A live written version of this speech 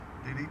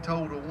he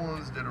told the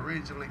ones that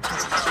originally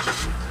came out of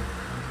Egypt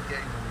when he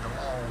gave them the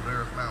law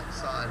there at Mount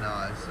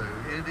Sinai. So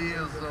it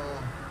is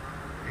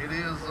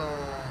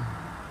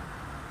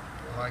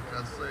like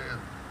I said,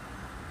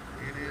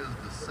 it is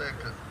the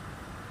second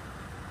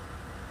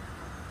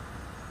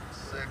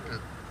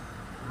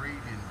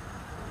reading.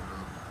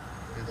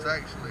 It's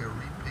actually a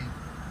repeat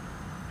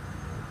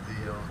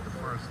of the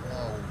first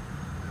law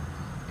that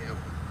was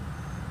given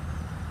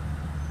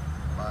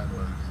by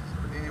Moses.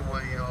 But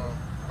anyway,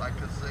 like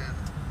I said,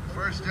 the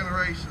first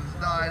generation's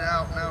died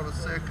out. Now the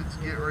second's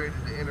getting ready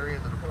to enter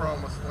into the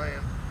promised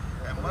land.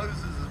 And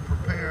Moses is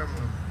preparing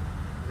them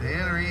to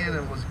enter in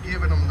and was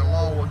giving them the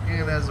law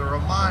again as a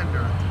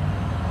reminder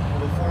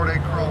before they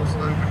crossed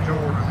over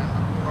Jordan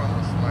into the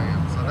promised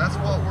land. So that's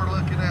what we're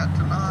looking at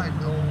tonight.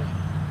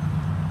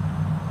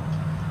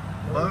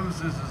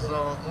 Moses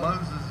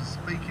is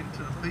speaking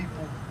to the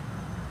people.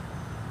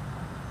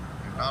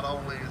 And not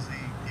only is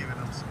he giving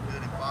them some good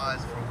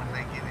advice for when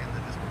they get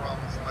into this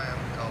promised land,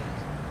 because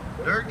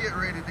they're getting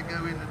ready to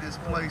go into this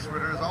place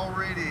where there's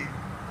already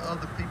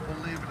other people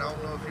living. I don't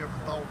know if you ever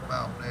thought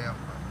about that.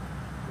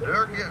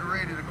 They're getting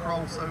ready to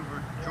cross over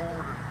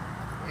Jordan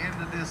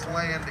into this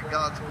land that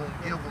God's going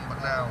to give them.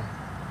 But now,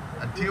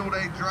 until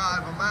they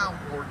drive them out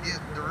or get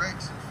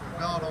directions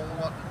from God on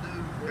what to do,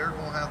 they're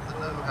going to have to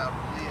know how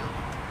to live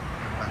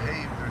and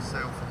behave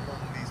themselves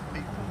among these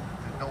people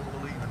that don't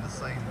believe in the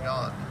same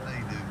God that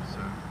they do.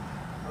 So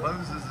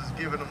Moses is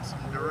giving them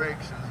some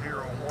directions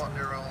here on what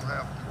they're going to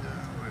have to do.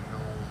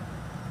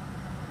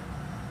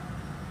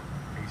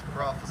 And he's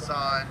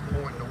prophesying,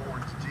 pointing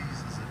towards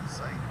Jesus at the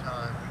same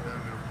time. We know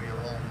it'll be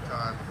a long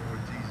time before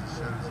Jesus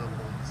shows up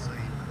on the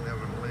scene, but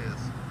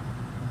nevertheless,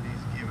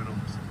 he's giving them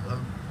some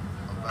hope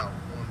about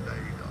one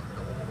day the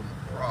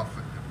ultimate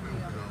prophet that will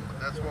come. But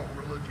that's what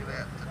we're looking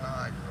at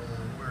tonight.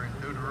 We're in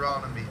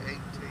Deuteronomy 18,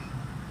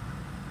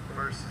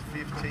 verses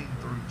 15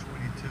 through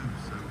 22.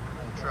 So we're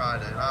going to try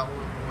that. I will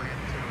go ahead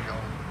and tell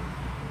y'all,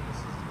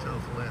 this is a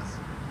tough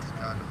lesson. It's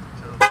kind of a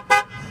tough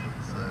lesson.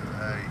 So,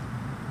 hey,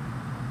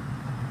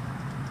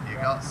 you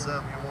got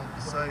something you want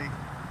to say,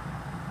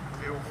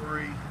 feel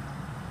free,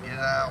 get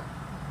out,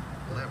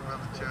 let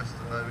Brother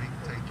Chester know. He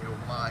can take your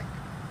mic.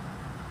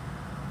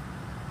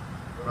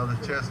 Brother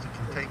Chester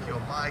can take your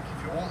mic.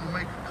 If you want to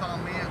make a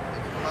comment,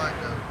 if you'd like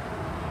to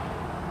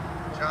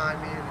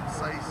chime in and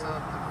say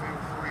something, feel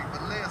free.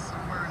 But listen,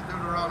 we're in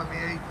Deuteronomy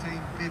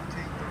 18, 15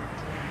 through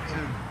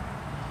 22.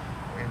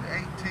 And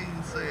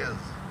 18 says,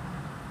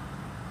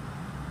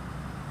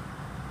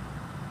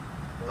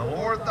 "The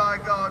Lord thy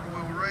God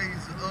will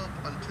raise up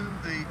unto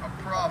thee a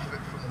prophet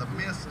from the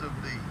midst of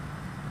thee,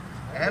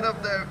 and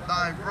of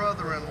thy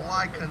brethren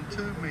like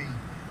unto me,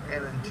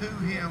 and unto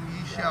him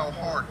ye shall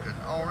hearken."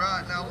 All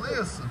right, now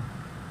listen.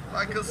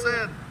 Like I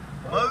said,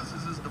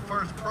 Moses is the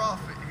first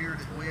prophet here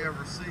that we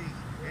ever see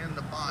in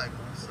the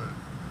Bible. So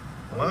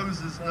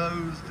Moses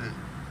knows that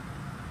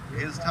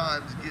his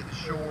time's getting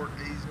short.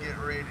 He's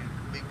getting ready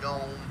to be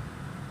gone.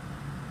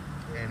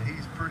 And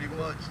he's pretty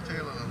much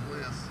telling them,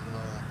 listen,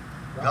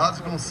 God's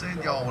going to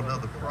send y'all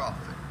another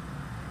prophet.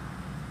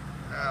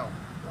 Now,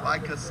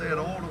 like I said,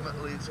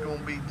 ultimately it's going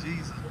to be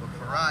Jesus. But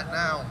for right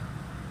now,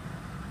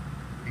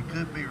 he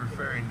could be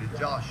referring to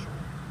Joshua.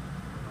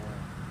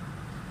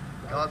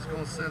 God's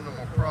going to send them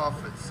a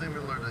prophet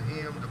similar to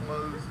him, to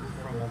Moses,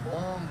 from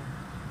among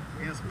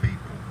his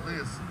people.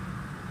 Listen,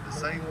 the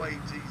same way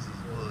Jesus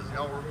was.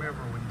 Y'all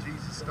remember when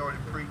Jesus started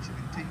preaching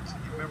and teaching,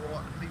 you remember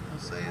what the people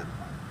said?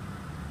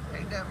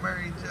 Ain't that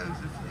Mary and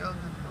Joseph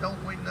younger?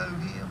 Don't we know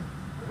him?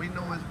 We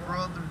know his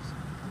brothers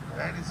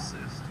and his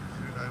sisters.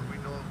 You know, we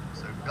know him.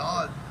 So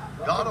God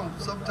will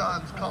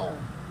sometimes call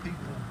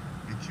people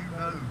that you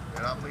know.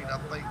 And I mean, I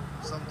think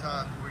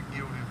sometimes we're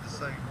guilty of the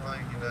same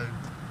thing, you know,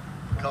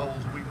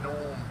 because we know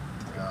them.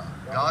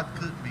 God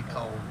couldn't be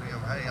called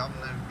them. Hey, I've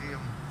known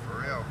them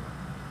forever.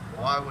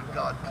 Why would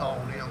God call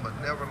them? But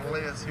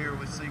nevertheless, here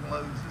we see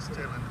Moses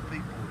telling the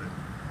people that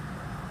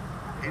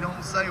he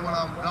don't say when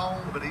I'm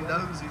gone, but he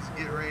knows he's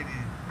getting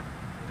ready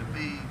to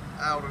be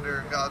out of there,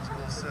 and God's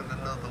going to send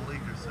another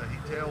leader. So he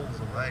tells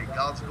them, hey,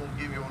 God's going to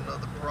give you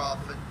another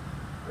prophet.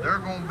 They're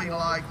going to be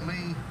like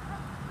me,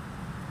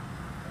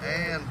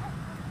 and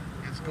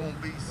it's going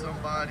to be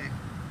somebody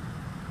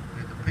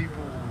that the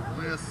people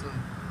will listen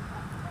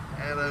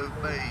and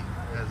obey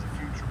as a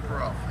future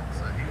prophet.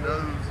 So he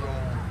knows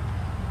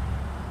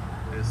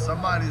that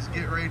somebody's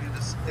getting ready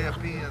to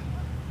step in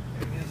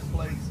this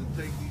place and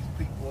take these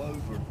people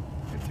over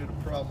into the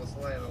promised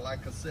land. And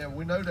like I said,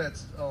 we know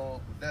that's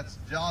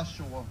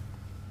Joshua,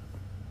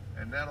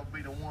 and that'll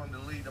be the one to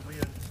lead them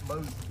in.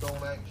 Moses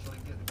don't actually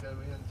get to go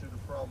into the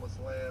promised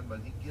land,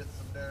 but he gets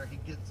them there. He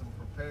gets them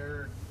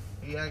prepared.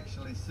 He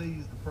actually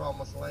sees the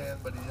promised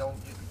land, but he don't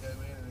get to go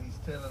in. And he's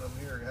telling them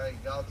here, hey,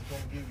 God's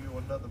going to give you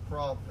another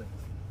prophet.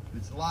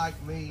 It's like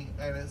me,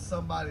 and it's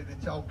somebody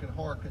that y'all can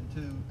hearken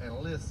to and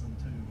listen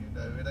to. You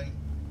know, it ain't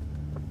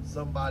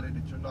somebody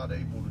that you're not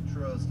able to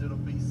trust. It'll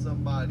be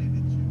somebody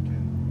that you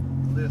can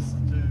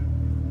listen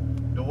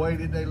to the way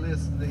that they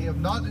listen to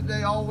him. Not that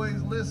they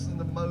always listen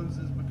to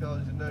Moses,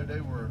 because, you know,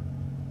 they were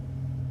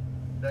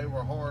they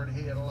were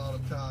hard-headed a lot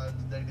of times.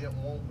 They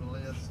didn't want to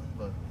listen,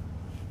 but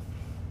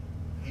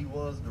he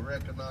was the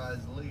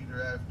recognized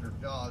leader after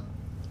God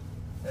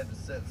had to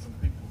set some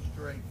people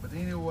straight. But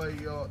anyway,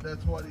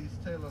 that's what he's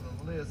telling them.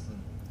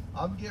 Listen,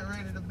 I'm getting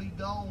ready to be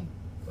gone,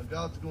 but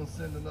God's going to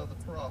send another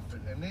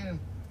prophet. And then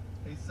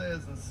he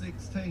says in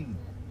 16,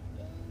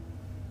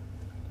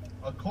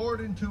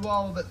 according to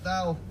all that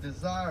thou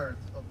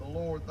desirest of the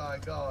Lord thy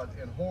God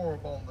in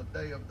Horeb on the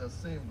day of the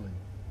assembly,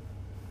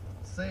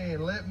 saying,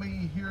 let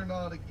me hear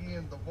not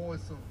again the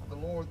voice of the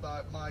Lord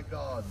my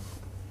God,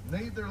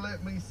 neither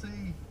let me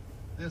see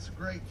this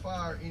great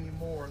fire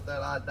anymore,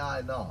 that I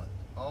die not.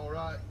 All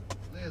right,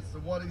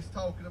 listen, what he's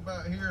talking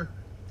about here,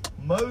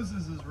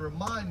 Moses is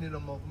reminding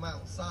them of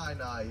Mount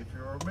Sinai. If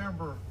you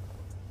remember,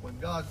 when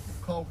God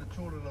called the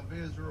children of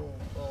Israel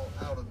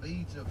out of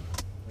Egypt,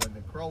 when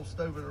they crossed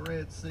over the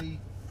Red Sea,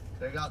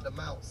 they got to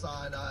Mount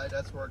Sinai.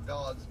 That's where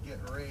God's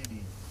getting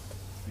ready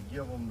to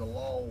give them the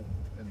law.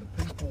 And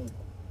the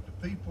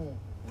people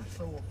were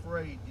so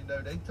afraid. You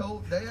know, they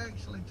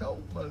actually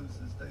told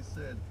Moses, they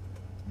said,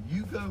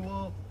 you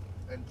go up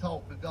and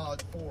talk to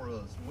God for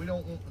us. We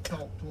don't want to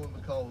talk to him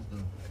because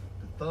the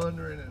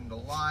thundering and the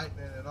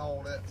lightning and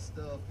all that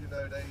stuff, you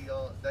know,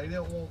 they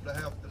didn't want to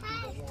have to be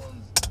the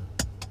ones to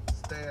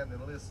stand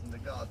and listen to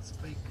God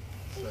speak.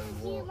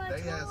 So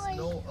they asked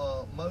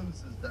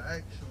Moses to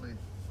actually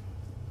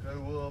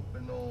go up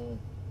and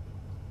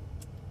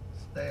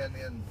stand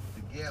in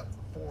the gap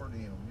before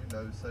them, you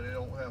know, so they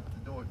don't have to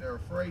do it. They're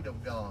afraid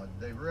of God.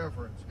 They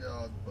reverence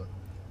God, but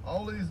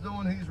all he's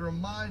doing, he's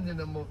reminding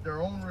them of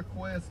their own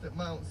request at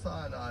Mount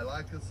Sinai.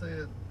 Like I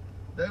said,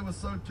 they were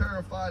so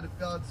terrified of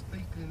God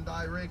speaking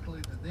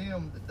directly to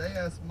them that they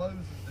asked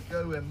Moses to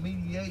go and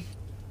mediate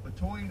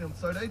between them.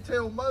 So they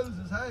tell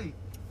Moses, hey,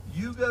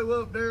 you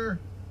go up there,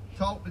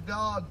 talk to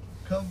God,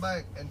 come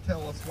back and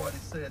tell us what he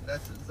said. And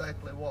that's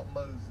exactly what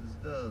Moses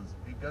does.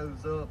 He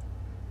goes up,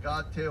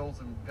 God tells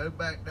him, go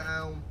back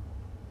down,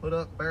 put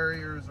up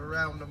barriers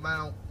around the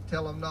mount,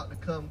 tell them not to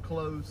come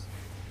close.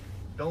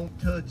 Don't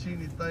touch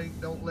anything.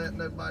 Don't let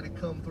nobody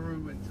come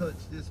through and touch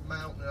this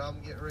mountain.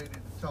 I'm getting ready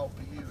to talk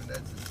to you. And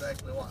that's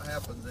exactly what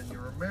happens. And you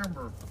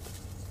remember,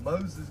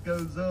 Moses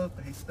goes up.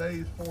 He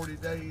stays 40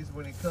 days.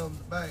 When he comes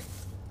back,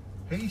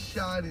 he's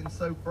shining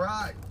so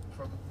bright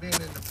from being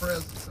in the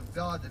presence of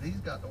God that he's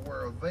got to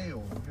wear a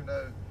veil. You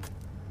know,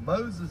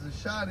 Moses is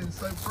shining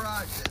so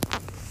bright that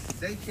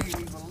they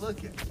can't even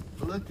look at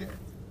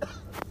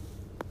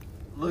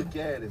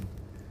him.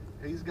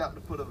 He's got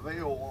to put a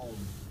veil on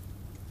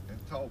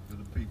and talk to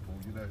the people.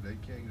 You know, they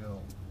can't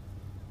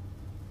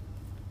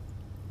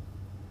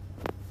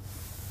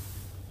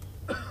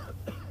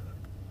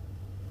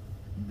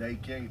they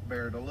can't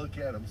bear to look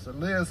at him. So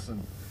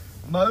listen,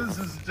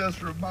 Moses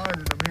just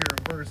reminded them here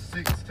in verse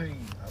 16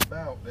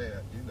 about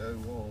that. You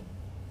know,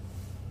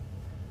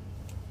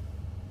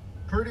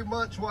 pretty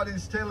much what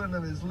he's telling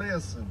them is,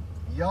 listen,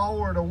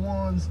 y'all are the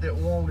ones that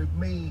wanted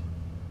me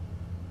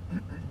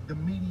to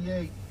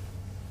mediate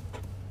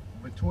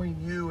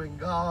between you and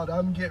God.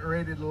 I'm getting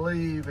ready to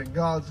leave, and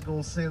God's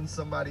going to send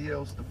somebody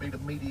else to be the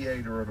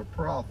mediator or the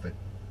prophet,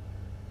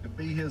 to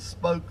be his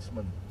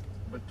spokesman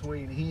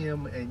between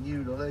him and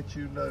you, to let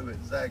you know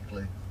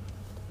exactly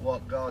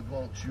what God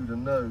wants you to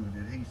know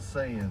that he's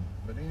saying.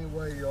 But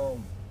anyway,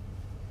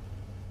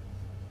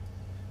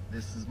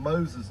 this is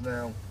Moses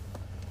now.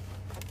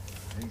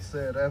 He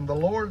said, and the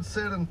Lord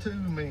said unto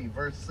me,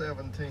 verse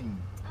 17,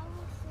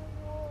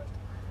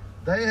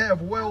 they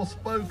have well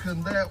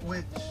spoken that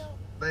which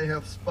they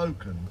have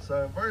spoken.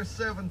 So in verse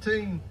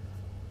 17,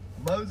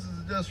 Moses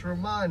is just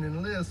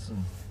reminding,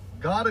 listen,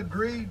 God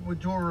agreed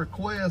with your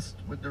request,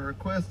 with the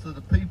request of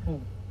the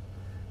people,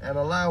 and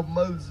allowed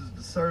Moses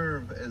to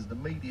serve as the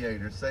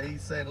mediator. So he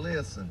said,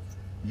 listen,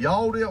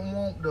 y'all didn't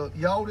want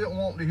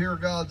to hear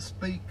God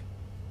speak.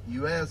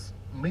 You asked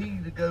me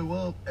to go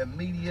up and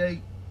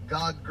mediate.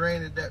 God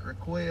granted that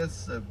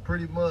request. So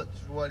pretty much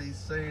what he's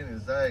saying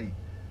is, hey,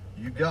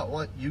 you got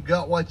what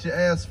you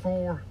asked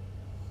for.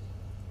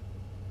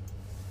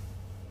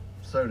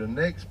 So the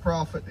next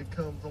prophet that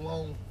comes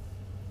along,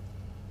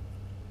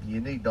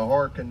 you need to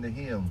hearken to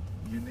him.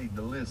 You need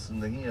to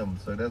listen to him.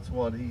 So that's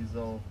what he's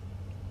on.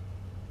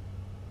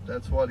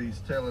 That's what he's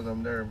telling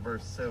them there in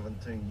verse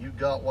 17. You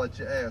got what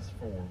you asked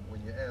for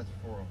when you asked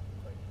for him.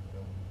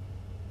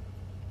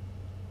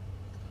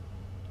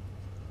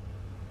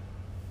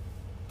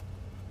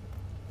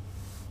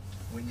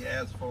 When you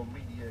ask for a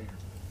mediator.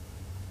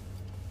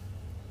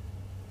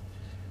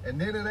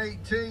 And then in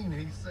 18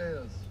 he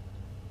says,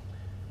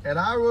 and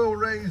I will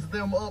raise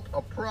them up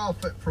a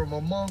prophet from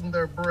among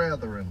their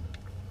brethren,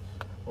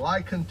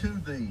 like unto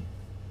thee,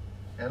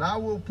 and I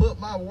will put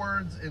my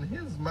words in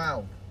his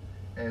mouth,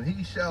 and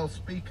he shall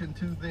speak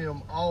unto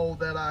them all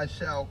that I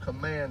shall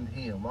command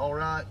him. All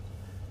right?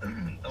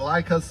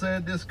 Like I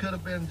said, this could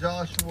have been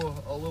Joshua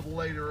a little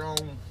later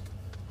on,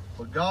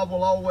 but God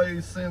will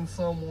always send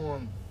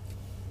someone,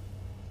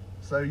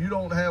 so you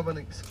don't have an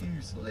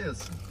excuse.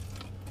 Listen.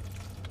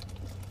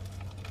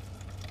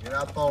 And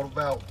I thought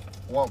about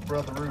what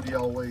Brother Rudy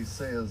always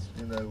says,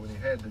 you know, when he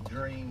had the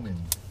dream and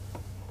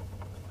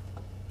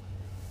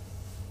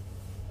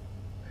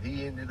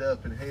ended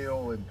up in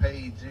hell and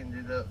Paige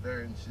ended up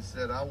there, and she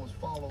said, I was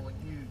following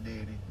you,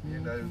 Daddy. You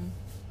know,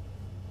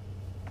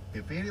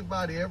 if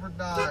anybody ever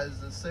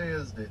dies and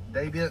says that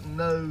they didn't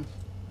know,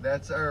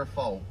 that's our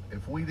fault.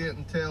 If we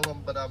didn't tell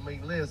them. But I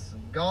mean,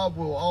 listen, God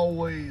will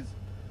always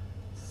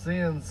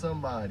send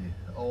somebody.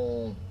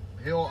 He'll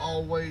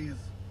always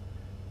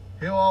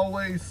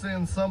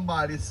send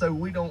somebody, so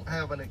we don't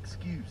have an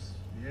excuse.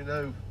 You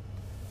know,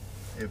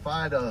 if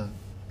I'd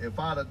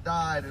have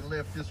died and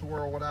left this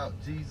world without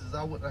Jesus,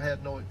 I wouldn't have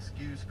had no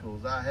excuse,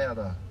 because I had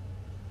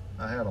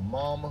a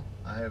mama,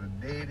 I had a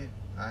daddy,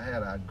 I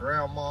had a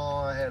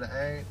grandma, I had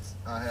aunts,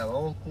 I had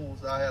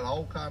uncles, I had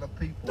all kind of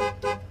people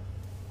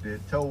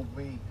that told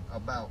me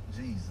about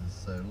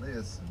Jesus. So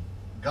listen,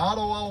 God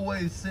will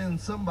always send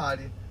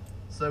somebody,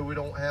 so we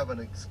don't have an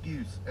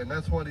excuse. And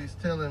that's what he's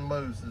telling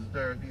Moses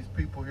there, these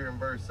people here in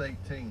verse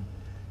 18.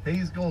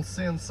 He's going to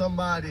send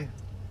somebody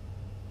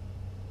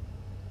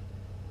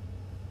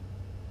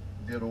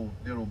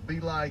that'll be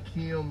like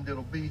him,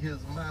 that'll be his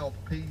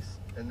mouthpiece,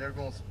 and they're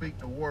going to speak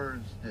the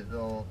words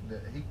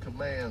that he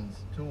commands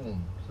to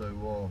them.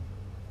 So,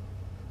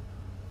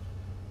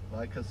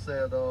 like I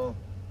said,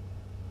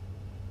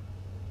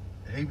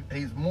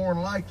 he's more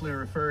than likely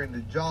referring to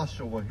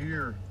Joshua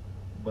here,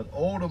 but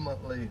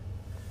ultimately,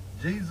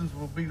 Jesus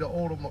will be the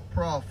ultimate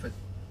prophet,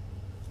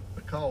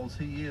 because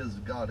he is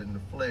God in the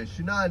flesh.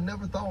 You know, I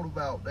never thought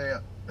about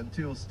that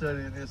until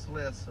studying this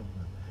lesson.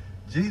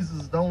 Jesus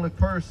is the only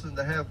person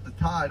to have the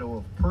title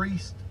of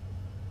priest,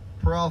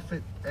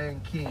 prophet,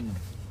 and king.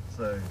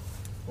 So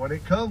when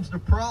it comes to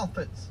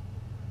prophets,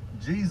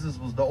 Jesus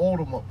was the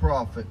ultimate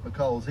prophet,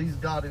 because he's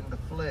God in the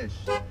flesh.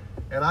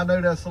 And I know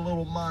that's a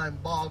little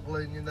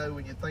mind-boggling, you know,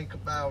 when you think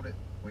about it.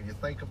 When you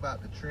think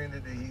about the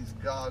Trinity, he's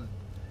God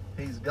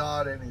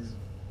and he's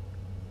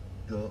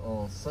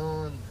the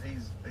Son.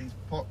 He's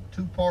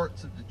two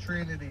parts of the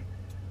Trinity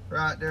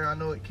right there. I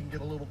know it can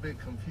get a little bit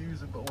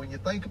confusing, but when you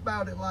think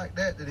about it like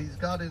that he's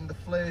God in the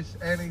flesh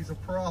and he's a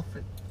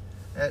prophet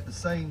at the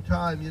same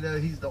time, you know,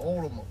 he's the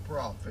ultimate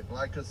prophet.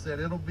 Like I said,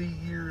 it'll be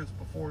years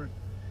before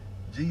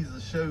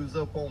Jesus shows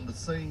up on the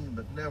scene,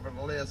 but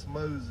nevertheless,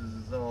 Moses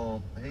is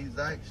he's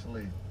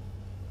actually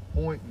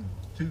pointing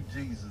to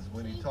Jesus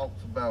when he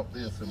talks about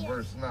this in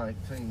verse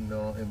 19,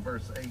 in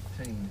verse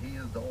 18. He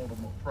is the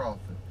ultimate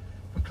prophet,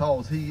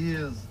 because he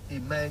is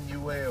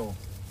Emmanuel,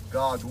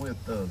 God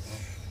with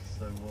us.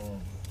 So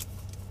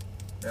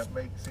that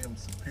makes him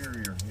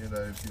superior. You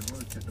know, if you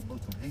look at the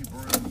book of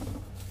Hebrews,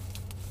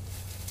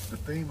 the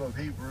theme of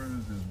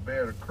Hebrews is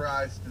better.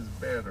 Christ is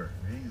better.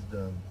 He's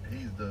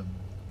the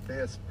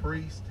best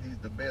priest, he's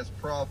the best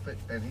prophet,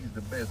 and he's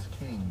the best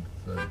king.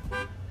 So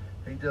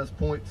he just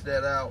points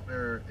that out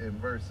there in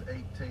verse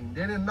 18.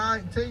 Then in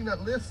 19, now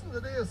listen to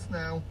this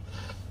now.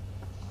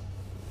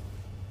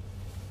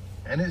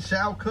 And it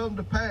shall come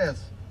to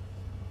pass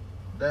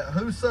that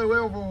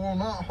whosoever will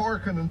not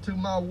hearken unto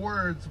my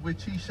words,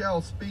 which he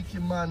shall speak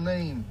in my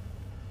name,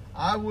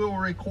 I will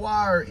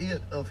require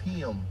it of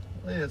him.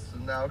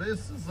 Listen, now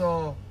this is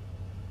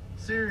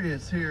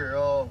serious here.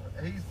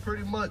 He's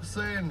pretty much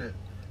saying that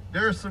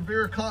there are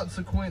severe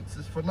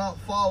consequences for not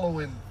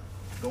following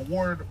the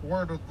word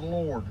of the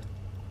Lord.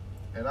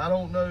 And I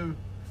don't know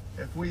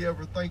if we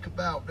ever think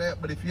about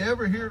that, but if you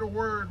ever hear the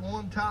word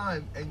one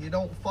time and you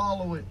don't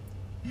follow it,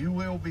 you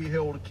will be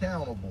held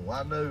accountable.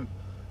 I know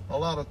a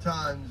lot of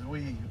times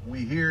we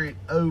hear it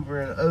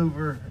over and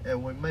over,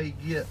 and we may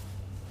get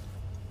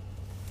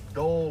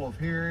dull of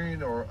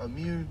hearing or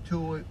immune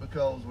to it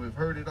because we've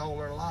heard it all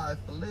our life.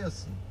 But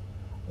listen,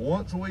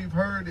 once we've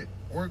heard it,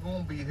 we're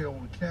going to be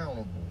held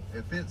accountable.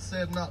 If it's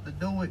said not to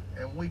do it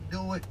and we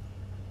do it,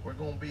 we're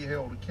going to be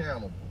held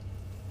accountable.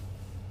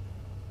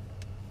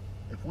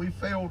 If we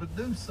fail to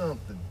do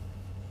something,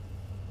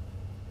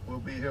 we'll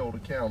be held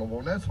accountable.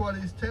 And that's what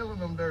he's telling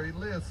them there. He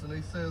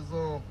says,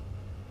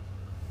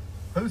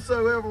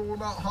 whosoever will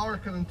not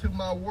hearken unto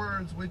my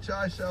words, which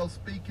I shall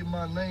speak in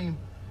my name,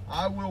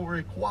 I will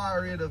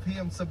require it of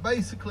him. So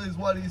basically is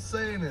what he's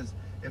saying is,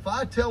 if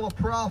I tell a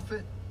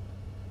prophet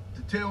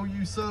to tell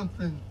you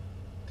something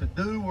to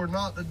do or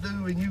not to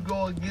do, and you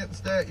go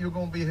against that, you're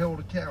going to be held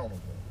accountable.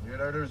 You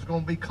know, there's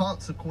going to be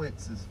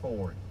consequences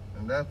for it.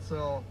 And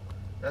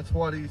that's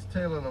what he's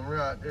telling them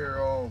right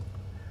there.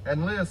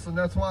 And listen,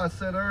 that's why I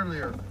said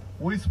earlier,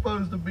 we're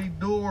supposed to be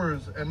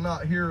doers and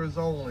not hearers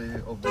only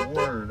of the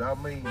word. I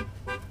mean,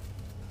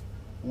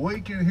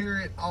 we can hear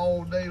it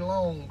all day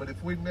long, but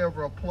if we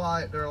never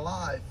apply it to our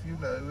life, you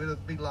know, it'll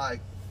be like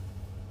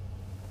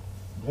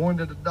going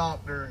to the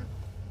doctor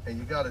and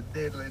you got a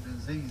deadly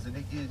disease and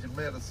he gives you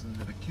medicine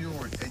to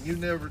cure it, and you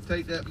never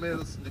take that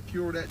medicine to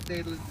cure that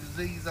deadly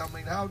disease. I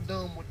mean, how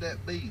dumb would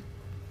that be?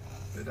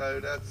 You know,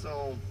 that's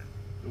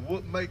it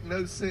wouldn't make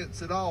no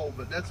sense at all,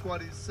 but that's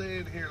what he's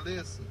saying here.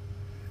 Listen,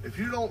 if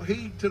you don't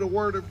heed to the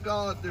word of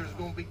God, there's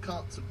going to be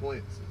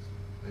consequences.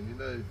 And you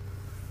know,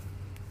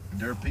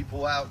 there are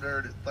people out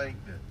there that think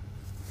that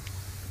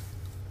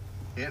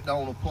it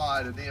don't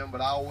apply to them,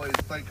 but I always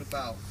think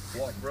about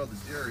what Brother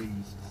Jerry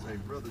used to say.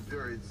 Brother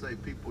Jerry would say,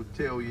 people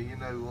tell you, you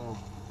know,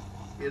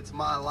 it's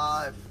my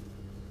life,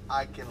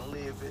 I can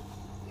live it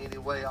any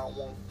way I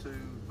want to.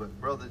 But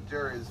Brother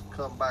Jerry's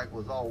comeback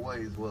was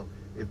always, well,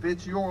 if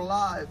it's your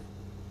life,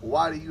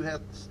 why do you have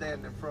to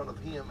stand in front of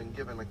him and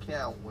give an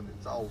account when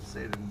it's all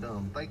said and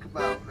done? Think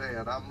about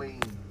that. I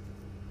mean,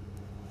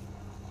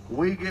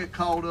 we get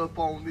caught up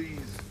on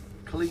these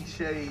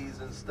cliches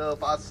and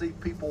stuff. I see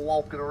people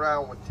walking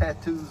around with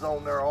tattoos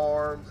on their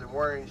arms and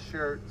wearing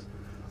shirts.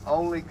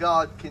 Only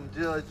God can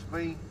judge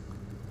me.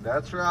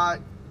 That's right.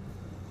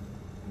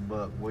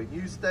 But when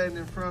you stand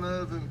in front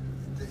of him,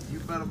 you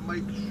better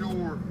make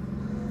sure,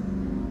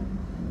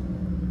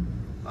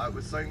 like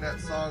we sing that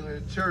song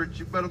in the church,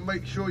 you better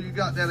make sure you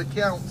got that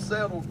account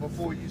settled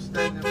before you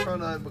stand in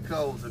front of him,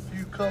 because if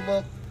you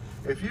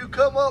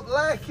come up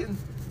lacking,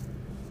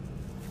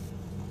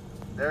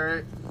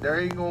 there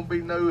ain't gonna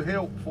be no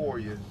help for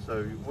you.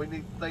 So we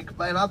need to think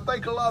about it. And I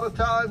think a lot of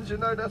times, you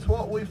know, that's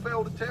what we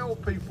fail to tell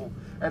people.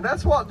 And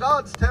that's what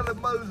God's telling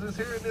Moses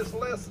here in this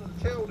lesson,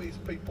 to tell these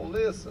people,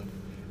 listen,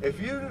 if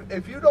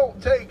you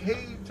don't take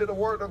heed to the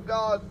word of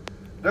God,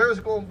 there's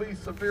going to be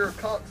severe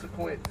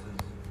consequences.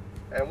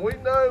 And we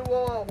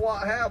know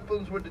what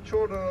happens with the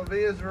children of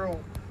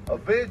Israel.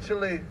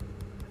 Eventually,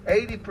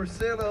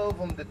 80% of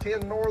them, the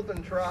 10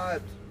 northern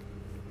tribes,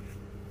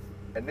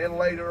 and then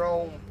later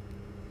on,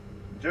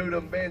 Judah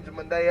and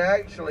Benjamin, they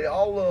actually,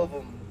 all of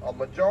them, a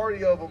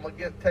majority of them will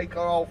get taken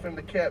off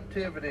into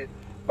captivity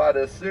by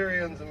the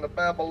Assyrians and the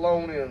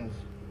Babylonians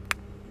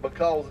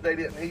because they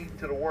didn't heed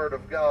to the word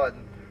of God.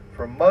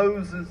 From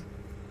Moses,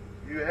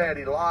 you had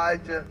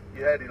Elijah,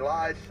 you had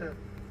Elisha,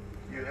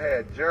 you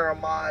had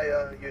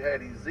Jeremiah, you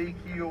had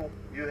Ezekiel,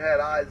 you had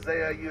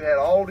Isaiah, you had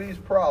all these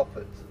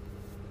prophets.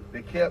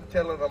 They kept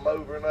telling them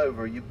over and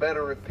over, you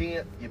better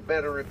repent, you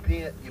better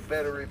repent, you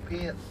better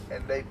repent.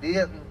 And they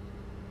didn't.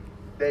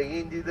 They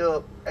ended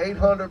up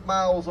 800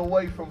 miles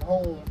away from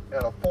home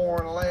in a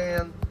foreign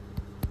land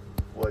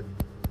with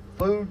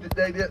food that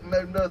they didn't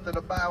know nothing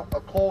about,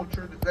 a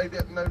culture that they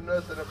didn't know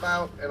nothing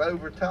about, and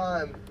over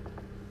time,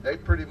 they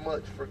pretty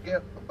much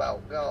forget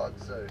about God.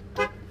 So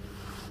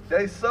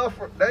they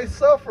suffer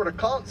the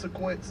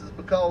consequences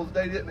because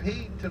they didn't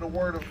heed to the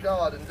word of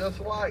God. And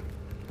just like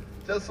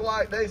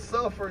they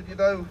suffered, you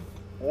know,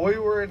 we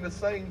were in the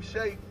same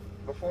shape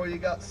before you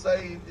got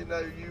saved. You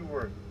know,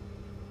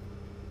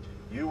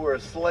 you were a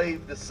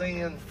slave to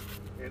sin.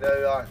 You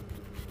know,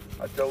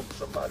 I told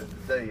somebody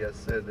today, I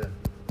said,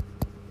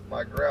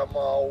 my grandma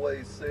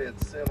always said,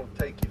 sin will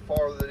take you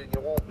farther than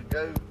you want to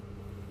go,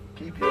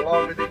 keep you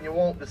longer than you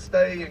want to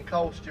stay, and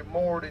cost you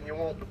more than you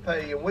want to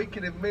pay. And we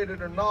can admit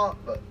it or not,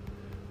 but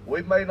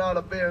we may not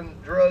have been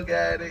drug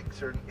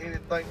addicts or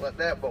anything like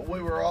that, but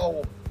we were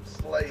all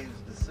slaves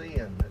to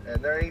sin.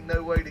 And there ain't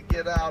no way to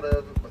get out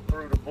of it but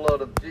through the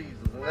blood of Jesus.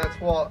 And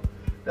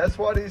that's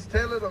what he's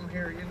telling them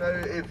here. You know,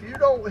 if you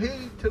don't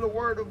heed to the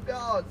word of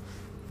God,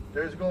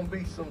 there's going to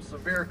be some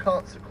severe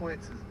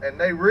consequences. And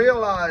they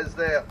realize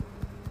that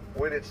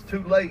when it's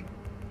too late.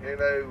 You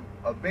know,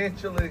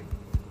 eventually,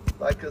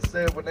 like I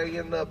said, when they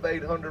end up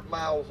 800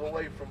 miles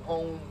away from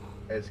home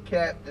as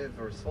captives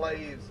or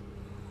slaves,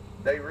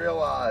 they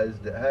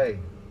realized that, hey,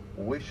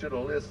 we should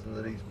have listened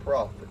to these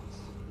prophets.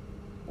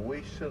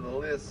 We should have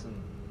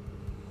listened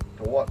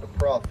to what the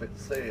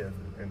prophets said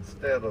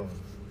instead of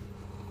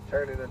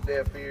turning a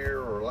deaf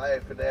ear or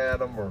laughing at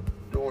them or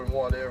doing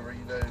whatever.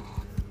 You know,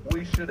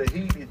 we should have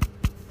heeded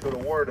to the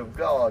word of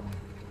God,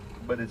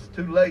 but it's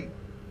too late.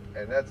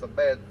 And that's a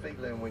bad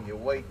feeling when you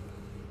wait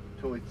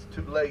till it's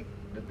too late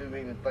to do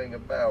anything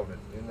about it.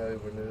 You know,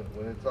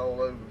 when it's all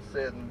over,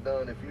 said and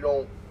done, if you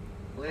don't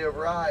live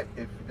right,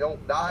 if you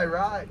don't die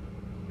right,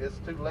 it's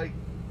too late.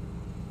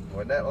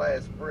 When that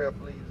last breath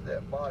leaves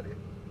that body,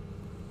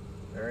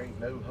 there ain't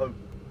no hope.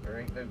 There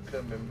ain't no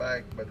coming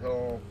back. But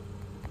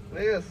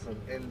listen,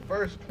 in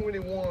verse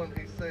 21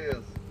 he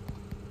says,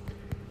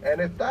 and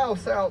if thou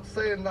shalt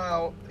say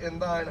now in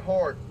thine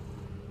heart,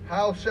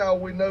 how shall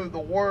we know the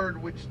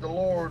word which the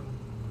Lord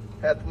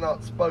hath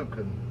not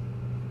spoken?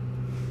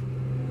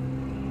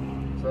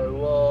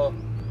 So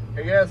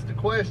he asked the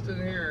question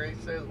here.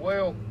 He says,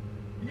 well,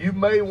 you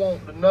may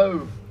want to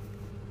know,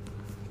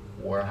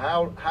 or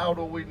how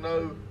do we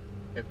know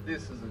if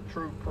this is a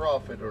true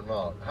prophet or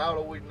not? How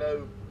do we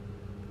know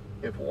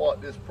if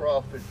what this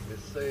prophet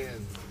is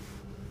saying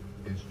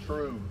is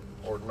true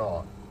or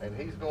not? And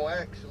he's going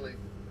to actually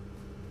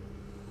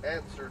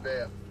answer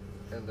that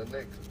in the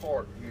next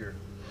part here.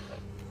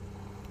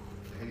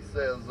 He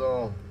says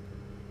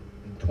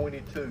in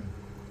 22,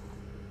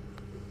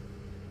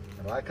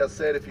 and like I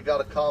said, if you got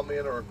a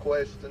comment or a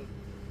question,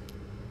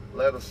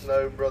 let us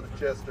know. Brother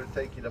Chester will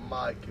take you the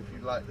mic if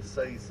you'd like to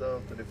say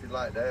something. If you'd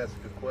like to ask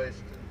a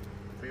question,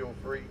 feel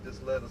free.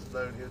 Just let us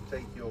know and he'll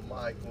take you a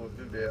mic and we'll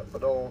do that.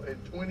 But in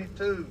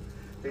 22,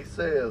 he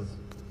says,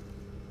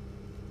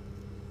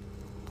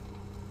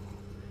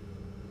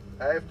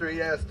 after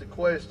he asked the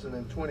question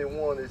in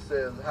 21, he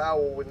says, how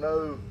will we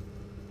know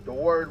the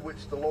word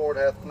which the Lord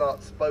hath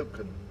not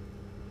spoken?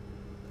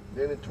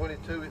 Then in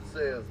 22 it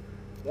says,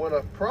 when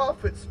a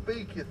prophet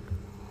speaketh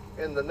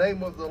in the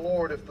name of the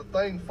Lord, if the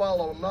thing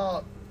follow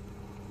not,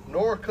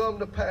 nor come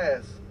to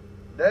pass,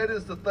 That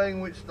is the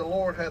thing which the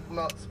Lord hath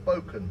not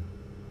spoken,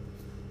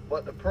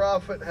 but the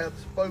prophet hath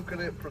spoken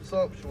it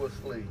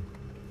presumptuously.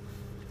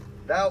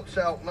 Thou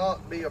shalt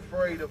not be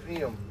afraid of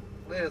him.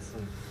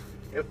 Listen,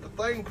 if the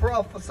thing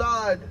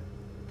prophesied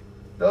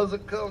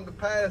doesn't come to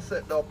pass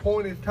at the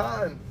appointed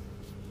time,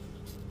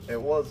 it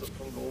wasn't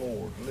from the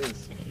Lord.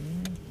 Listen.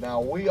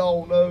 Now, we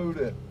all know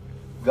that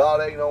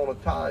God ain't on a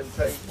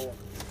timetable.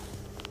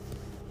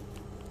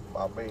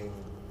 I mean,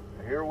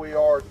 here we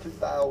are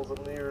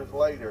 2,000 years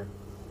later.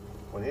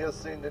 When he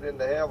ascended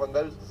into heaven,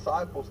 those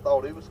disciples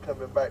thought he was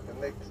coming back the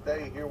next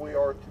day. Here we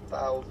are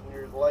 2,000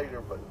 years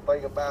later. But the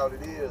thing about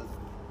it is,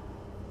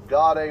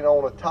 God ain't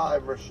on a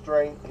time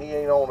restraint. He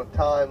ain't on a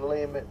time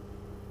limit.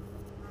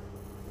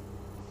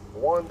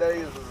 One day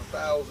is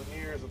 1,000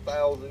 years.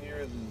 1,000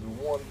 years is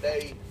one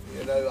day.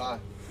 You know, I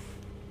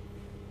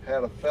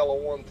had a fellow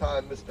one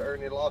time, Mr.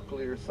 Ernie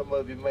Locklear, some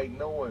of you may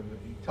know him.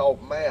 He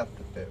taught math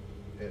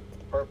at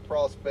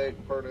Prospect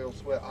and Purnell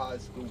Sweat High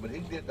School, but he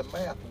did the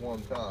math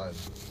one time.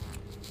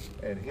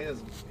 And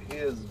his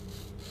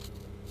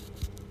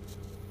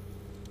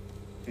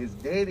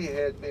daddy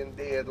had been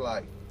dead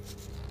like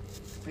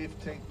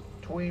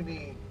 20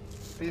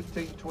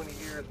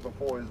 years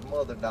before his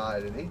mother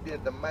died, and he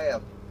did the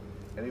math,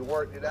 and he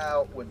worked it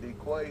out with the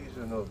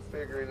equation of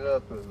figuring it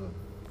up as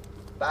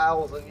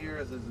 1,000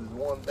 years is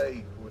one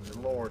day with the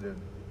Lord.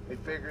 And he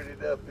figured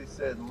it up. He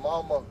said,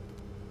 Mama,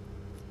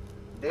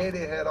 Daddy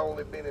had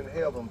only been in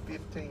heaven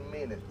 15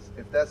 minutes.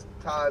 If that's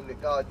the time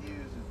that God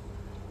uses,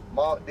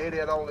 Daddy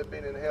had only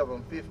been in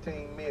heaven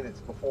 15 minutes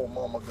before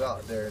Mama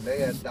got there, and they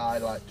had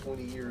died like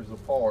 20 years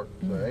apart.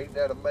 So ain't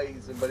that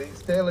amazing? But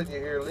he's telling you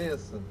here,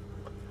 listen.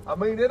 I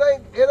mean, it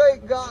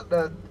ain't got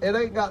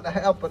to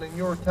happen in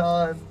your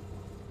time.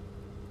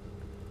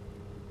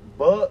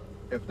 But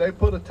if they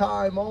put a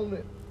time on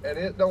it and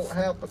it don't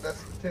happen,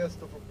 that's the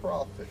test of a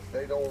prophet.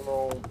 They don't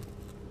know.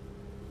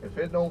 If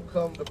it don't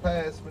come to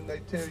pass when they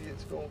tell you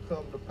it's going to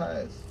come to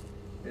pass.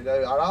 You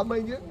know, I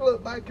mean, you can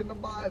look back in the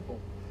Bible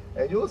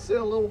and you'll see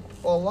a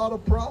lot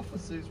of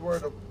prophecies where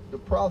the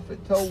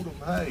prophet told them,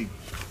 hey,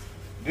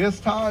 this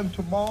time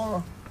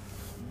tomorrow,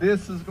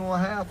 this is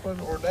going to happen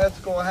or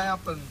that's going to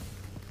happen.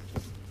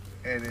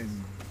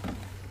 And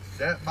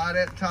by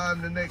that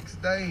time the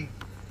next day,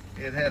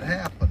 it had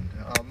happened.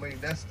 I mean,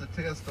 that's the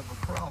test of a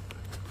prophet.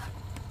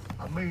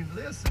 I mean,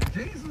 listen,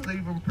 Jesus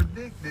even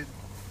predicted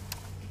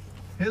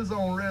his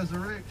own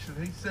resurrection.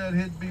 He said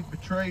he'd be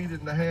betrayed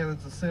in the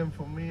hands of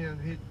sinful men.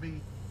 He'd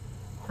be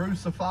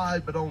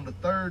crucified, but on the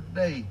third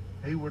day,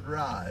 he would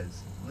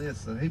rise.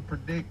 Listen, he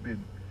predicted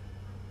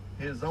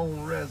his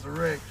own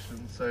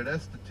resurrection. So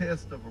that's the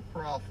test of a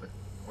prophet.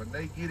 When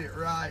they get it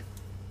right,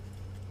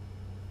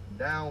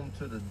 down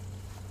to the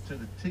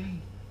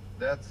T,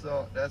 that's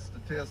the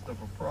test of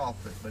a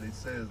prophet. But he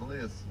says,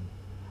 listen,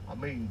 I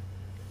mean,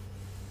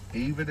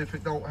 even if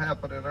it don't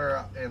happen in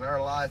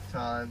our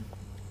lifetime,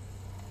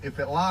 if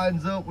it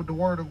lines up with the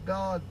Word of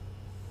God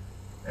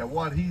and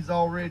what He's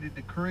already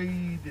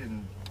decreed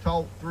and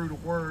taught through the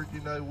Word,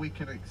 you know, we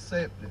can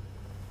accept it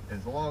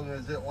as long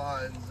as it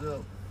lines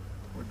up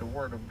with the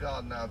Word of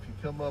God. Now, if you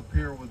come up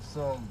here with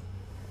some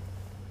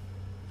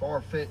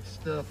far-fetched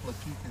stuff like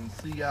you can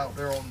see out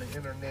there on the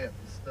internet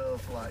and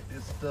stuff like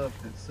this stuff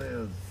that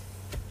says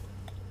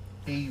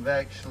Eve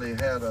actually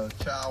had a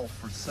child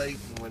for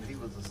Satan when he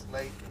was a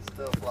snake and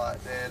stuff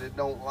like that, it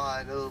don't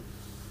line up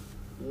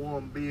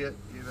one bit,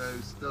 you know,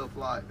 stuff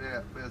like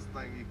that. Best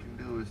thing you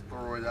can do is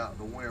throw it out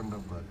the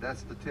window. But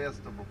that's the test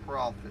of a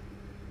prophet.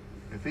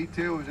 If he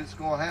tells you it's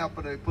going to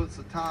happen and he puts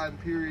a time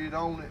period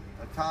on it,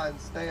 a time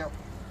stamp,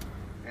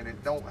 and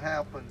it don't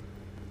happen,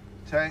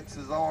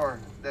 chances are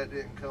that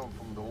didn't come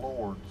from the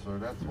Lord. So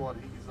that's what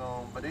he's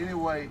on. But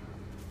anyway,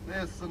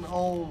 listen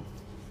on.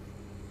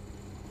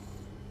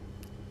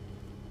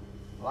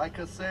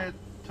 Like I said,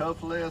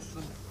 tough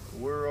lesson.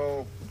 We're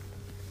on.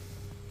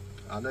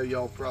 I know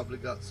y'all probably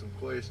got some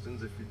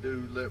questions. If you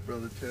do, let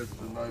Brother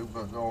Chester know.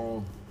 But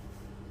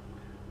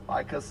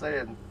like I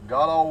said,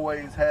 God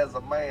always has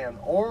a man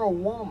or a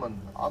woman.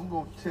 I'm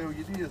going to tell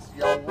you this,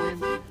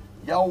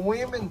 y'all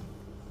women,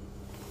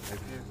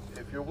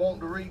 if you're wanting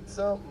to read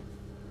something,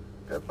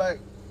 go back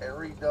and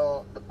read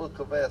the book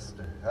of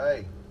Esther.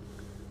 Hey,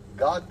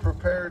 God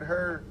prepared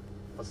her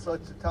for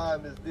such a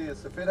time as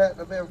this. If it hadn't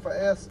have been for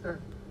Esther,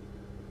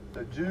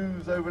 the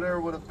Jews over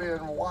there would have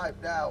been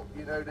wiped out.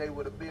 You know, they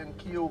would have been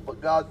killed. But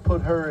God put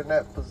her in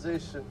that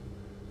position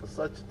for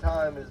such a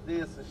time as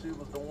this. And she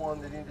was the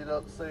one that ended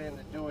up saying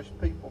the Jewish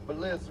people. But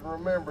listen,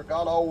 remember,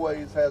 God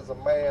always has a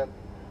man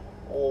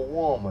or a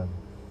woman.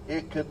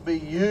 It could be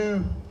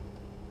you.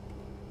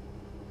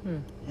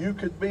 You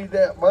could be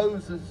that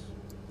Moses.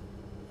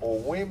 Or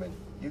women,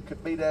 you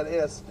could be that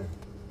Esther.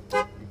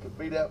 You could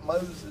be that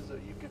Moses or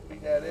you could be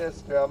that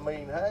Esther. I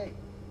mean, hey,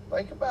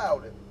 think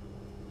about it.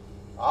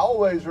 I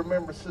always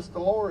remember Sister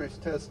Lori's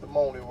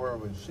testimony where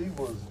when she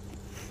was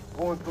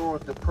going through a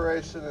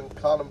depression and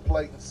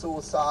contemplating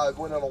suicide,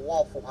 went in a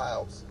Waffle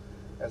House,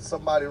 and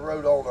somebody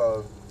wrote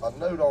on a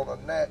note on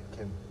a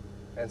napkin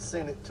and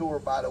sent it to her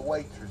by the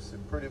waitress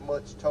and pretty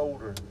much told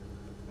her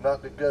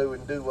not to go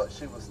and do what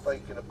she was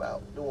thinking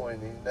about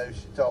doing. And, you know,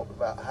 she talked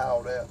about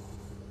how that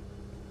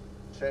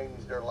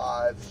changed her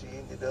life. She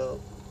ended up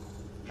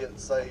getting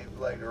saved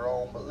later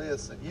on. But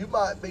listen, you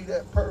might be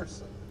that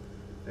person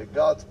that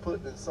God's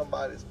putting in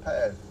somebody's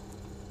path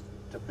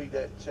to be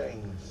that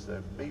change.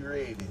 So be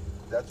ready.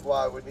 That's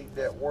why we need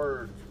that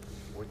word.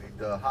 We need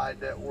to hide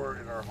that word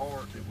in our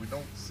heart that we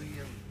don't sin.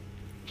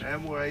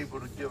 And we're able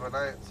to give an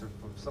answer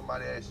from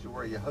somebody asks you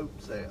where your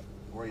hope's at,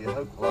 where your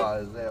hope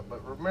lies at.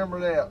 But remember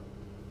that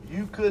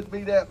you could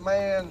be that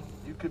man,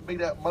 you could be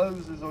that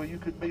Moses, or you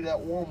could be that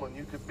woman,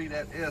 you could be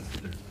that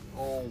Esther.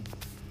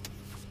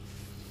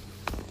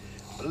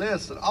 But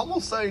listen, I'm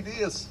going to say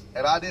this,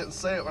 and I didn't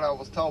say it when I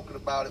was talking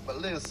about it, but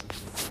listen,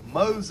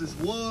 Moses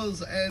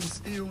was and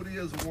still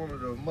is one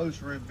of the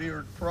most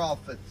revered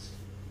prophets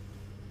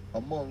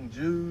among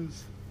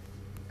Jews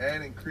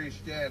and in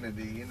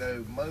Christianity. You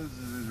know, Moses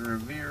is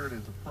revered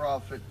as a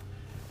prophet.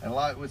 And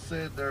like we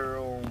said there,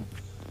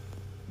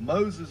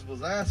 Moses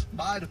was asked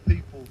by the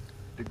people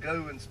to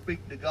go and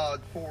speak to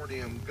God for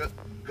them.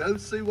 Go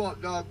see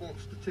what God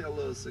wants to tell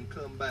us and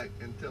come back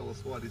and tell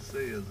us what he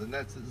says. And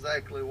that's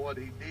exactly what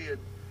he did.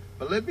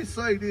 But let me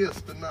say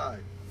this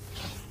tonight.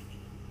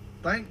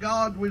 Thank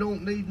God we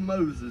don't need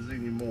Moses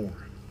anymore.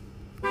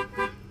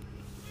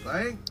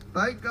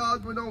 Thank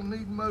God we don't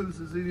need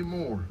Moses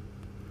anymore.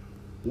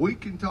 We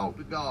can talk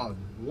to God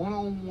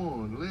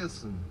one-on-one.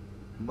 Listen,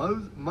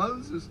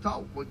 Moses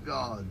talked with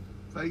God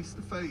face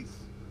to face.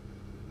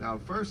 Now,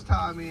 the first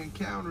time he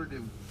encountered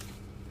him,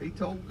 he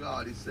told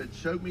God, he said,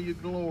 show me your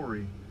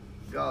glory.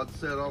 God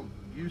said,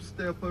 you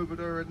step over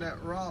there in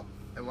that rock,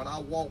 and when I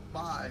walk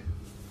by,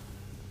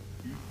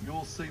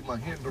 you'll see my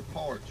hinder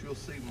parts. You'll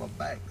see my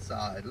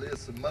backside.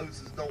 Listen,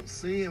 Moses don't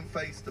see him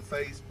face to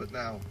face, but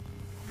now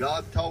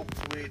God talks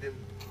with him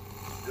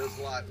just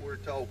like we're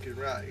talking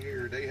right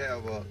here.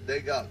 They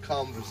got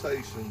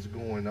conversations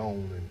going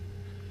on,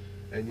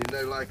 and you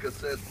know, like I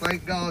said,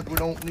 thank God we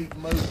don't need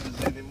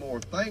Moses anymore.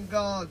 Thank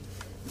God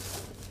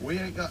we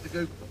ain't got to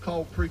go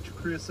call Preacher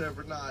Chris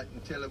every night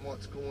and tell him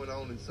what's going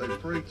on and say,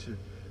 preacher,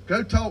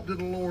 go talk to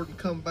the Lord and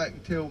come back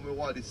and tell me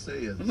what he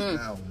says.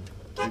 Now,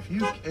 if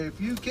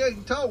you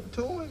can't talk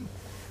to him,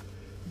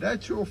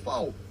 that's your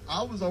fault.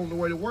 I was on the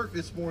way to work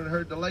this morning,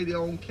 heard the lady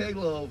on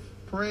K-Love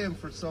praying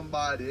for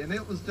somebody, and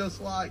it was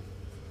just like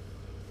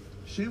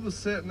she was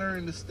sitting there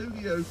in the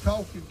studio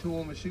talking to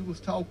him, and she was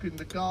talking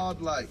to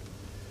God like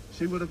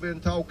she would have been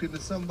talking to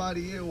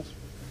somebody else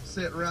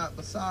sitting right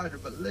beside her.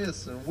 But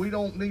listen, we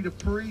don't need a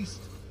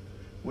priest.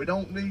 We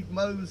don't need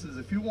Moses.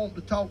 If you want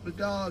to talk to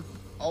God,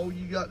 all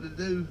you got to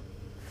do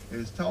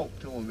is talk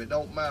to him. It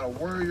don't matter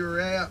where you're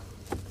at,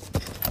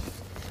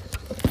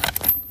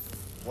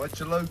 what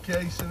your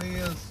location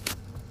is.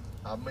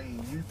 I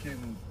mean, you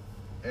can,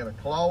 in a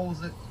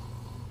closet,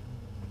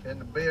 in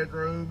the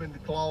bedroom, in the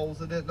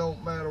closet, it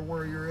don't matter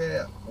where you're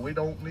at. We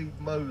don't need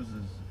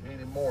Moses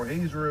anymore.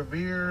 He's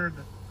revered,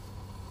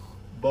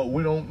 but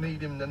we don't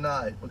need him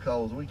tonight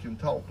because we can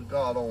talk to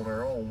God on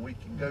our own. We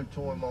can go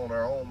to him on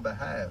our own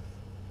behalf.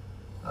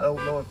 I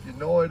don't know if you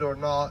know it or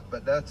not,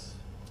 but that's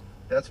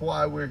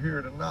why we're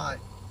here tonight.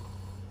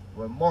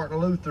 When Martin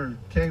Luther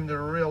came to the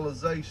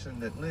realization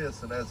that,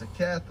 listen, as a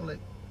Catholic,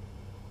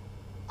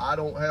 I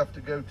don't have to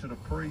go to the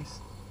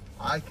priest.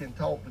 I can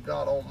talk to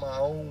God on my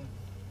own.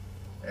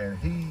 And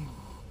he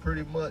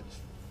pretty much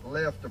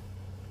left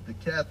the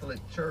Catholic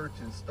Church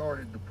and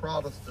started the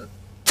Protestant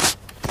church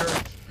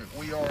that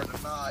we are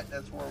tonight.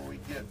 That's where we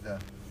get the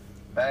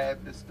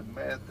Baptists, the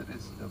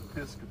Methodists, the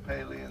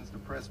Episcopalians, the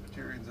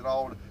Presbyterians, and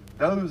all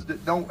those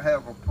that don't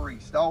have a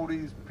priest. All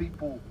these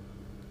people,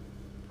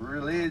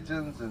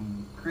 religions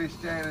and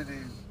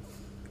Christianity,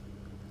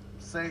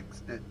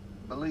 sects that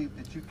believe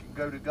that you can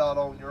go to God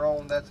on your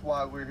own. That's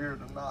why we're here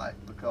tonight,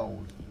 because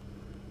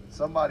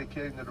somebody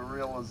came to the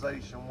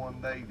realization one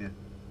day that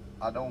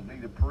I don't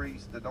need a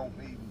priest. I don't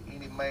need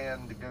any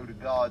man to go to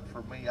God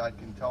for me. I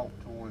can talk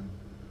to him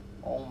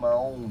on my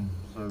own.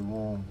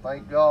 So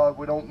thank God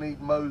we don't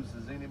need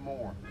Moses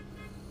anymore.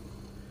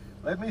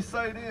 Let me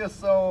say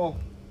this.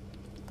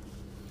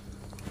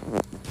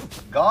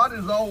 God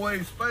is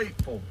always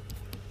faithful,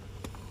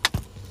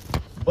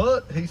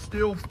 but he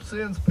still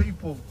sends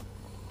people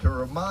to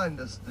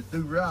remind us to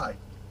do right.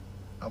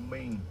 I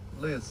mean,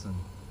 listen.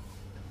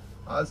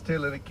 I was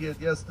telling a kid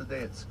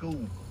yesterday at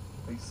school,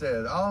 he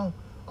said,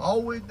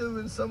 all we do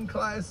in some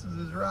classes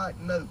is write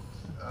notes.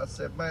 I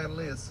said, man,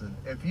 listen,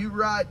 if you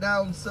write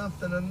down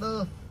something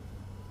enough,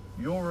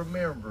 you'll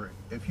remember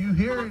it. If you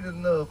hear it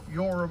enough,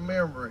 you'll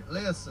remember it.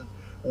 Listen,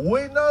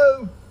 we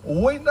know,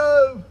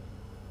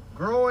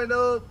 growing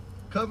up,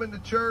 coming to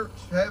church,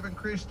 having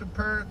Christian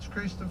parents,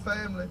 Christian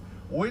family,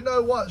 we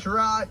know what's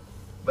right,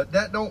 but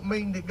that don't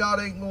mean that God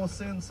ain't going to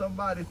send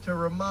somebody to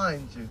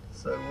remind you.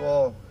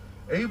 So,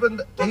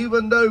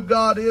 even though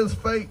God is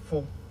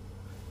faithful,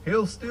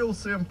 he'll still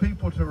send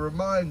people to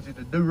remind you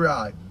to do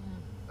right.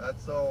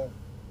 That's all.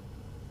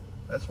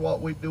 That's what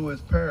we do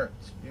as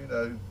parents, you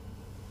know.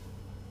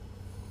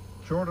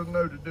 Children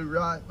know to do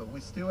right, but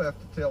we still have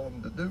to tell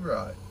them to do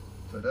right.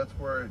 So that's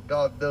where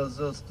God does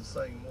us the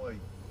same way.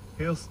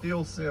 He'll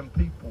still send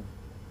people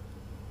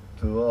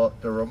to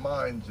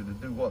remind you to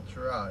do what's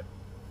right.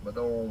 But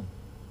and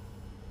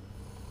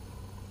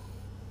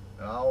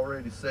I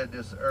already said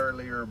this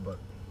earlier, but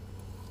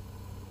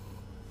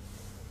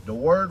the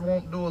word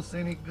won't do us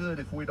any good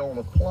if we don't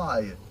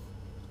apply it.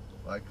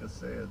 Like I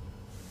said,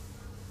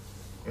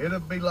 it'll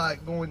be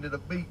like going to the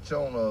beach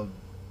on a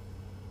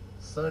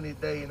sunny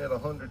day and at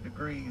 100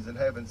 degrees and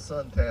having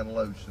suntan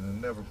lotion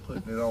and never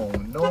putting it on,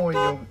 and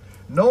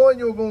knowing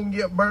you're gonna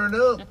get burned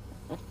up.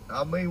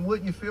 I mean,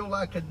 wouldn't you feel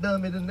like a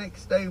dummy the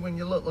next day when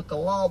you look like a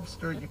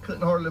lobster and you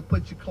couldn't hardly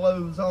put your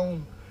clothes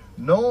on,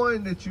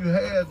 knowing that you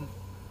had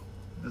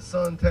the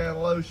suntan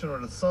lotion or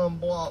the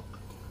sunblock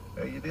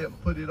and you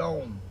didn't put it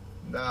on?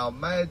 Now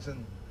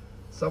imagine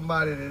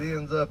somebody that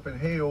ends up in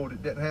hell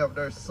that didn't have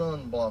their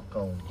sunblock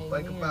on. Amen.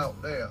 Think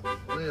about that.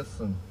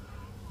 Listen,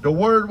 the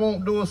word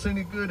won't do us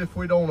any good if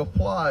we don't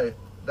apply it.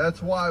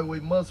 That's why we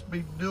must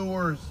be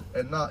doers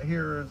and not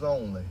hearers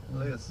only.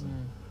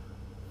 Listen.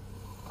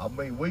 I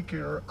mean,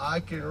 I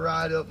can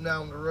ride up and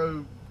down the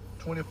road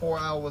 24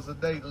 hours a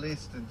day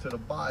listening to the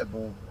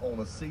Bible on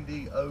a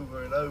CD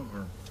over and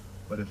over.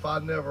 But if I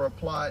never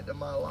apply it to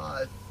my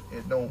life,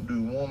 it don't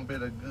do one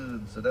bit of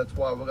good. So that's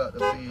why we got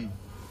to be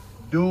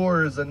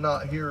doers and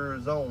not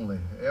hearers only.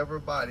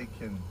 Everybody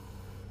can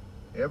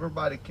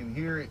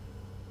hear it,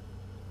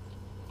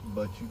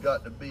 but you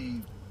got to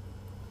be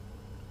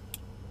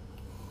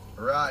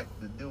right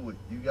to do it.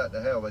 You got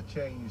to have a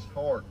changed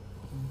heart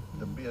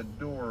to be a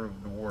doer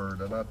of the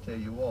word. And I tell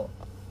you what,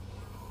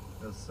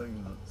 there's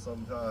things that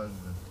sometimes,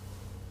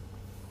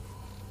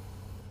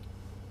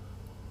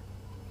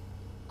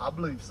 I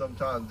believe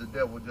sometimes the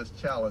devil just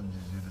challenges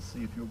you to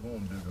see if you're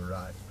going to do the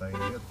right thing.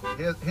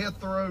 He'll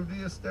throw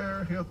this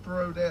there, he'll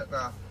throw that.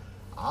 Now,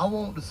 I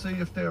want to see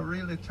if they'll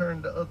really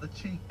turn the other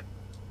cheek.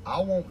 I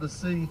want to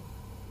see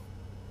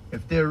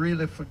if they'll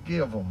really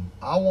forgive them.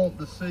 I want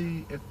to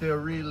see if they'll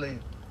really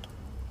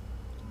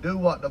do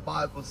what the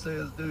Bible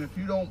says do. If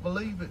you don't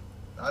believe it,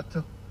 I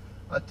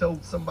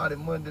told somebody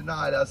Monday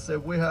night, I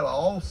said, we had an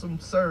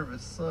awesome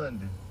service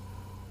Sunday.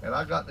 And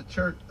I got to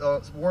church,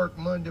 work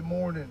Monday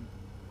morning,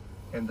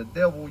 and the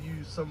devil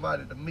used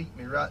somebody to meet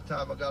me right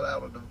time I got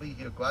out of the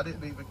vehicle. I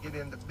didn't even get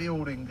in the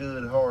building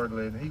good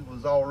hardly, and he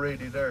was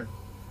already there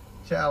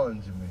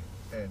challenging me.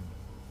 And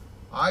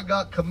I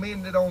got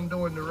commended on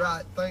doing the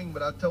right thing,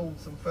 but I told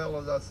some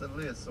fellas, I said,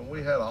 listen,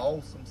 we had an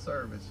awesome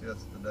service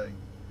yesterday.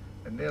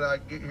 And then I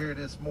get here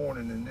this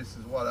morning, and this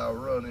is what I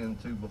run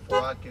into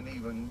before I can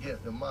even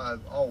get to my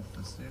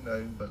office, you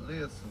know. But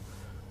listen,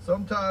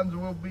 sometimes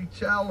we'll be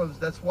challenged.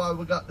 That's why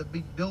we got to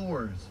be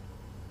doers.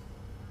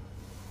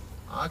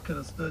 I could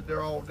have stood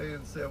there all day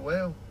and said,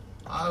 well,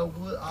 I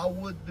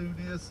would do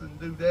this and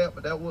do that,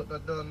 but that wouldn't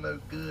have done no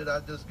good.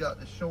 I just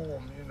got to show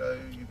them, you know,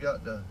 you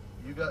got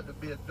to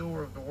be a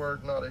doer of the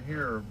word, not a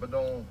hearer. But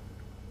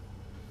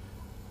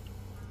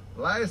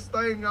last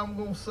thing I'm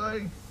going to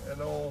say, and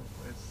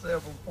it's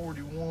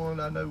 7:41.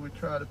 I know we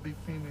try to be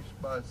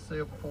finished by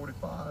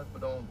 7:45,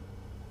 but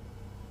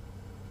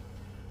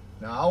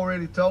now I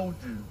already told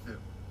you that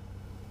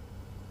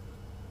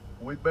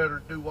we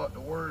better do what the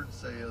word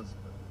says.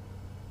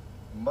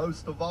 But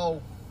most of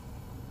all,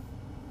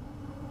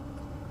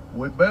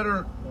 we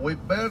better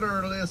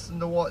listen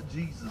to what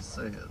Jesus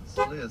says.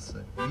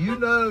 Listen, you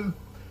know,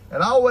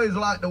 and I always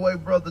liked the way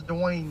Brother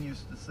Dwayne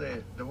used to say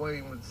it.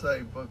 Dwayne would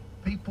say, but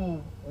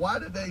people, why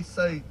did they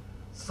say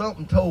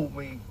something told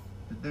me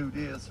to do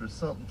this or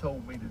something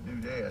told me to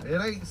do that?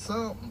 It ain't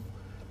something.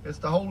 It's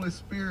the Holy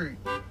Spirit.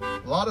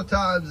 A lot of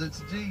times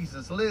it's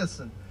Jesus.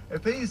 Listen,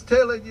 if he's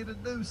telling you to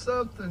do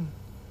something,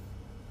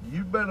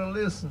 you better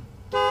listen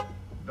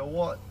to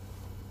what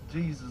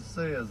Jesus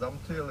says. I'm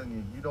telling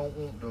you, you don't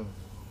want to,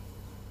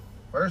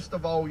 first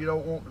of all, you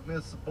don't want to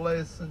miss a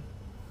blessing.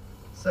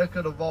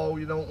 Second of all,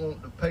 you don't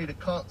want to pay the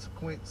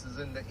consequences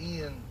in the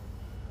end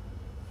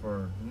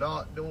for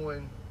not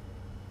doing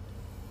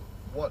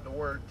what the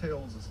word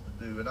tells us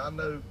to do. And I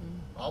know,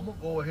 I'm going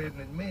to go ahead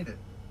and admit it.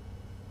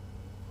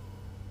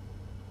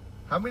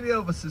 How many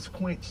of us has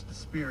quenched the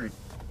spirit?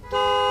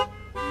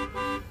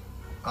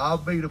 I'll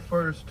be the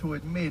first to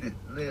admit it.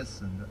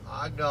 Listen,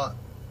 I got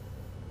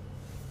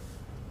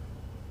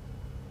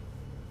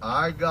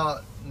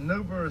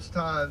numerous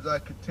times I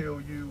could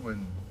tell you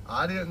when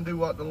I didn't do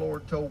what the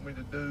Lord told me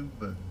to do,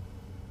 but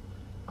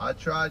I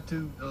tried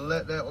to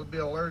let that be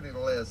a learning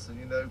lesson,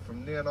 you know,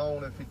 from then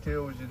on if he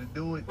tells you to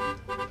do it.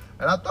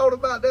 And I thought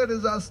about that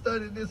as I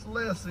studied this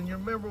lesson. You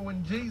remember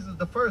when Jesus,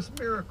 the first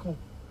miracle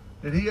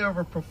that he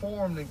ever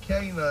performed in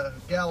Cana,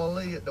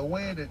 Galilee at the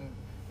wedding,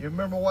 you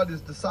remember what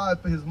his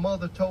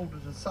mother told the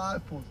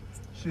disciples?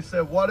 She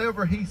said,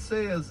 whatever he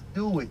says,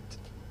 do it.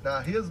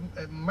 Now,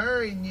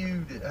 Mary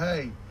knew that,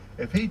 hey,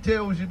 if he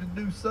tells you to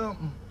do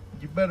something,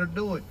 you better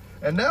do it.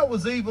 And that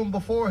was even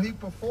before he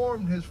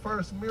performed his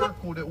first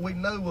miracle that we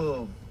know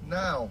of.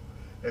 Now,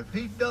 if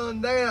he'd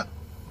done that,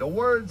 the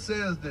word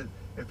says that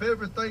if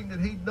everything that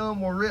he'd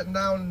done were written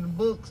down in the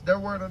books, there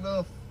weren't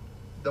enough.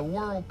 The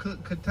world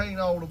couldn't contain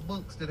all the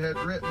books that had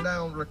written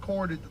down,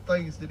 recorded the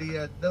things that he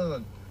had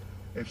done.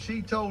 If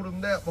she told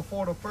him that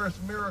before the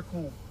first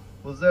miracle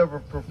was ever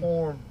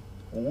performed,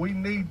 well, we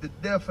need to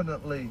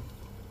definitely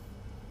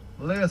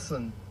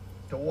listen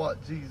to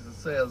what Jesus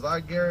says.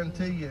 I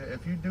guarantee you,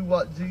 if you do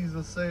what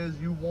Jesus says,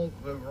 you won't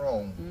go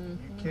wrong.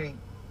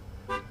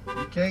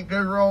 You can't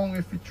go wrong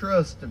if you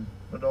trust him.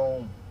 But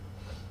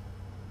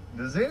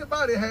does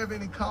anybody have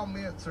any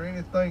comments or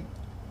anything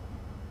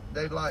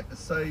they'd like to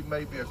say,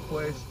 maybe a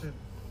question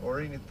or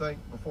anything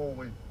before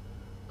we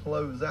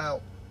close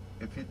out?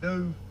 If you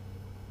do,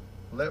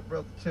 let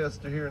Brother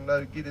Chester here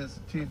know, get his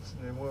attention,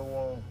 and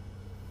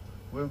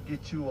we'll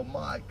get you a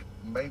mic.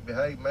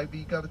 Maybe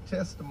you got a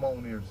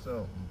testimony or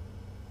something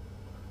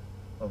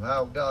of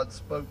how God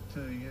spoke to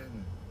you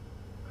and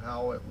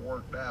how it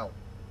worked out.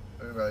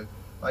 You know,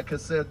 like I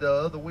said the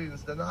other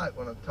Wednesday night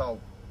when I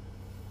talked,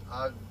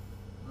 I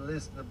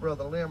listened to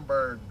Brother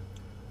Lindbergh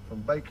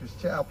from Baker's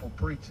Chapel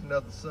preaching the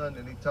other Sunday,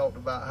 and he talked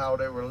about how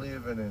they were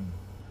living in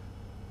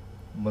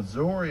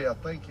Missouri, I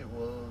think it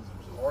was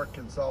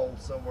Arkansas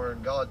somewhere,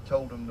 and God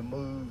told him to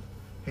move.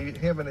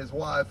 Him and his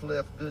wife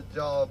left good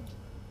jobs,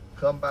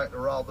 come back to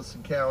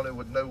Robeson County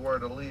with nowhere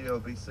to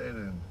live. He said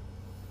in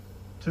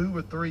 2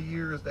 or 3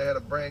 years they had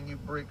a brand new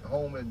brick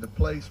home, and the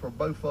place where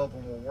both of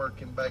them were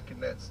working back in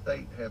that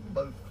state had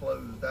both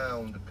closed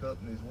down. The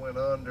companies went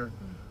under,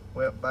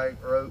 went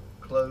bankrupt,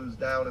 closed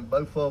down, and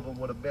both of them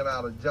would have been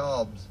out of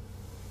jobs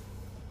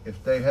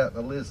if they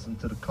hadn't listened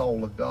to the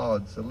call of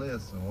God. So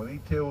listen, when he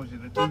tells you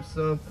to do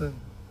something,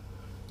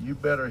 you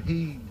better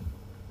heed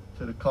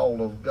to the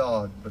call of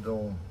God. But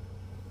on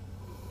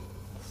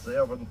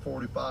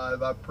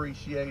 7:45, I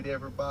appreciate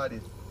everybody.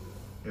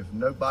 If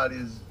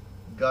nobody's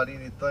got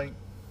anything,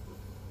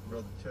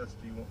 Brother Chester,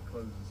 you want to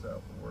close us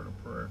out with a word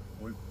of prayer?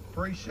 We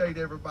appreciate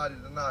everybody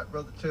tonight.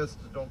 Brother Chester,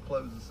 don't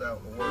close us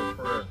out with a word of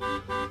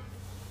prayer.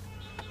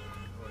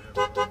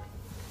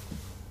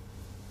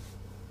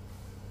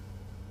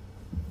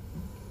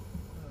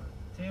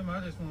 Tim, I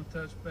just want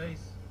to touch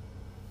base.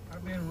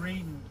 I've been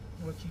reading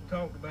what you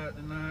talked about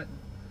tonight.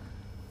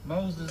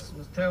 Moses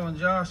was telling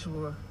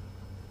Joshua,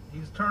 he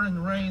was turning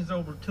the reins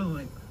over to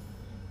him.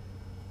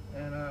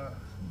 And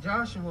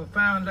Joshua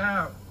found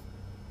out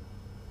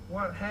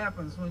what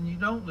happens when you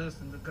don't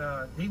listen to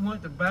God. He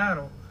went to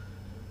battle,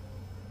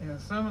 and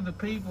some of the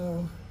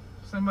people,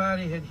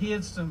 somebody had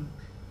hid some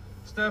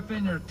stuff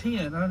in their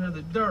tent under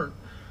the dirt.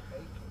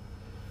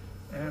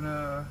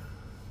 And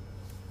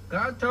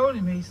God told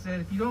him, he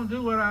said, if you don't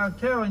do what I'm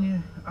telling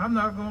you, I'm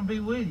not going to be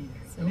with you.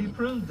 And he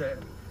proved that.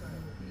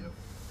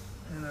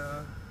 And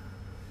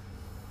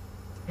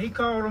he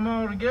called them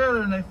all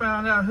together, and they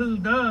found out who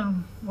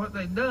done what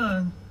they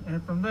done.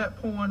 And from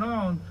that point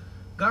on,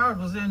 God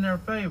was in their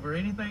favor.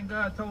 Anything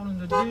God told him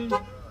to do,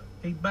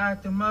 he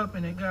backed them up,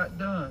 and it got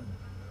done.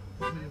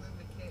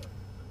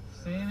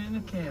 Sin in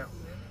the camp.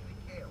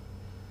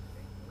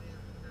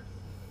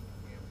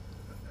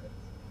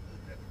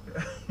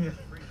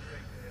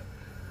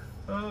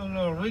 Oh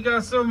Lord, we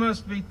got so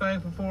much to be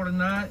thankful for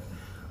tonight.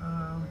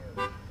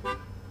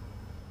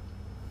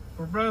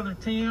 For Brother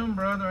Tim,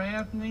 Brother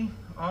Anthony,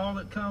 all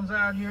that comes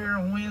out here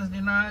on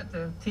Wednesday night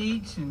to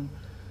teach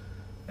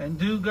and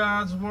do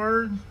God's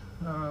word.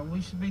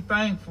 We should be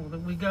thankful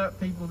that we got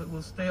people that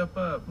will step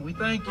up. We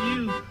thank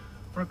you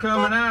for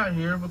coming out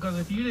here, because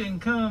if you didn't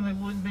come, it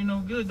wouldn't be no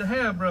good to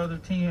have Brother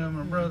Tim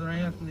or Brother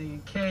Anthony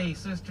and Kay,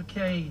 Sister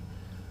Kay,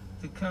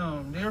 to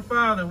come. Dear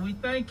Father, we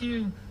thank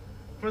you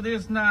for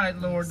this night,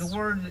 Lord, the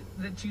word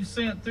that you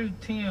sent through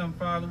Tim,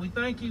 Father. We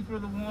thank you for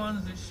the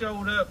ones that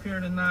showed up here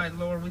tonight,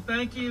 Lord. We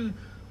thank you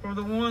for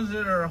the ones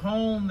that are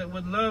home that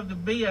would love to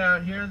be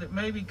out here that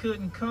maybe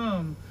couldn't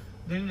come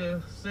due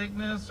to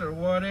sickness or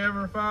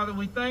whatever. Father,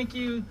 we thank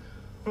you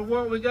for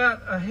what we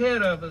got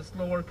ahead of us,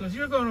 Lord, because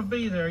you're going to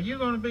be there. You're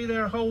going to be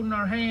there holding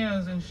our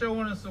hands and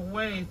showing us the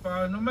way,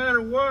 Father. No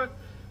matter what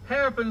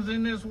happens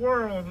in this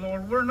world,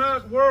 Lord, we're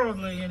not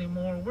worldly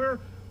anymore.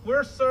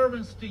 We're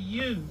servants to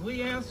you.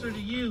 We answer to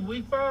you.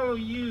 We follow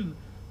you.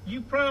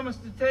 You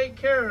promised to take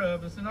care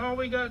of us, and all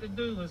we got to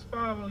do is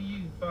follow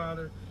you,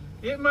 Father.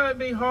 It might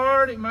be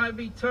hard. It might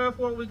be tough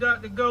what we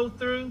got to go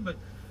through, but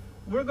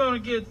we're going to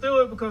get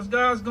through it because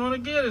God's going to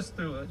get us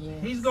through it.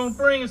 Yes. He's going to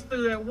bring us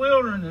through that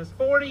wilderness.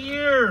 40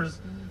 years.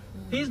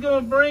 He's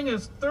going to bring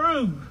us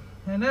through,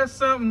 and that's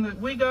something that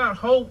we got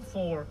hope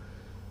for,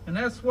 and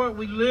that's what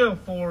we live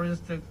for, is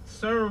to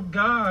serve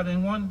God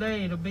and one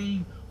day to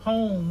be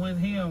home with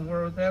him,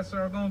 where that's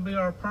going to be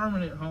our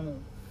permanent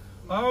home.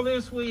 All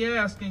this we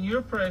ask in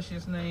your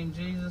precious name,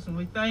 Jesus, and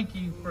we thank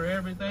you for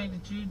everything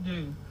that you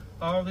do.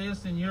 All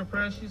this in your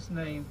precious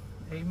name.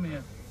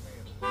 Amen.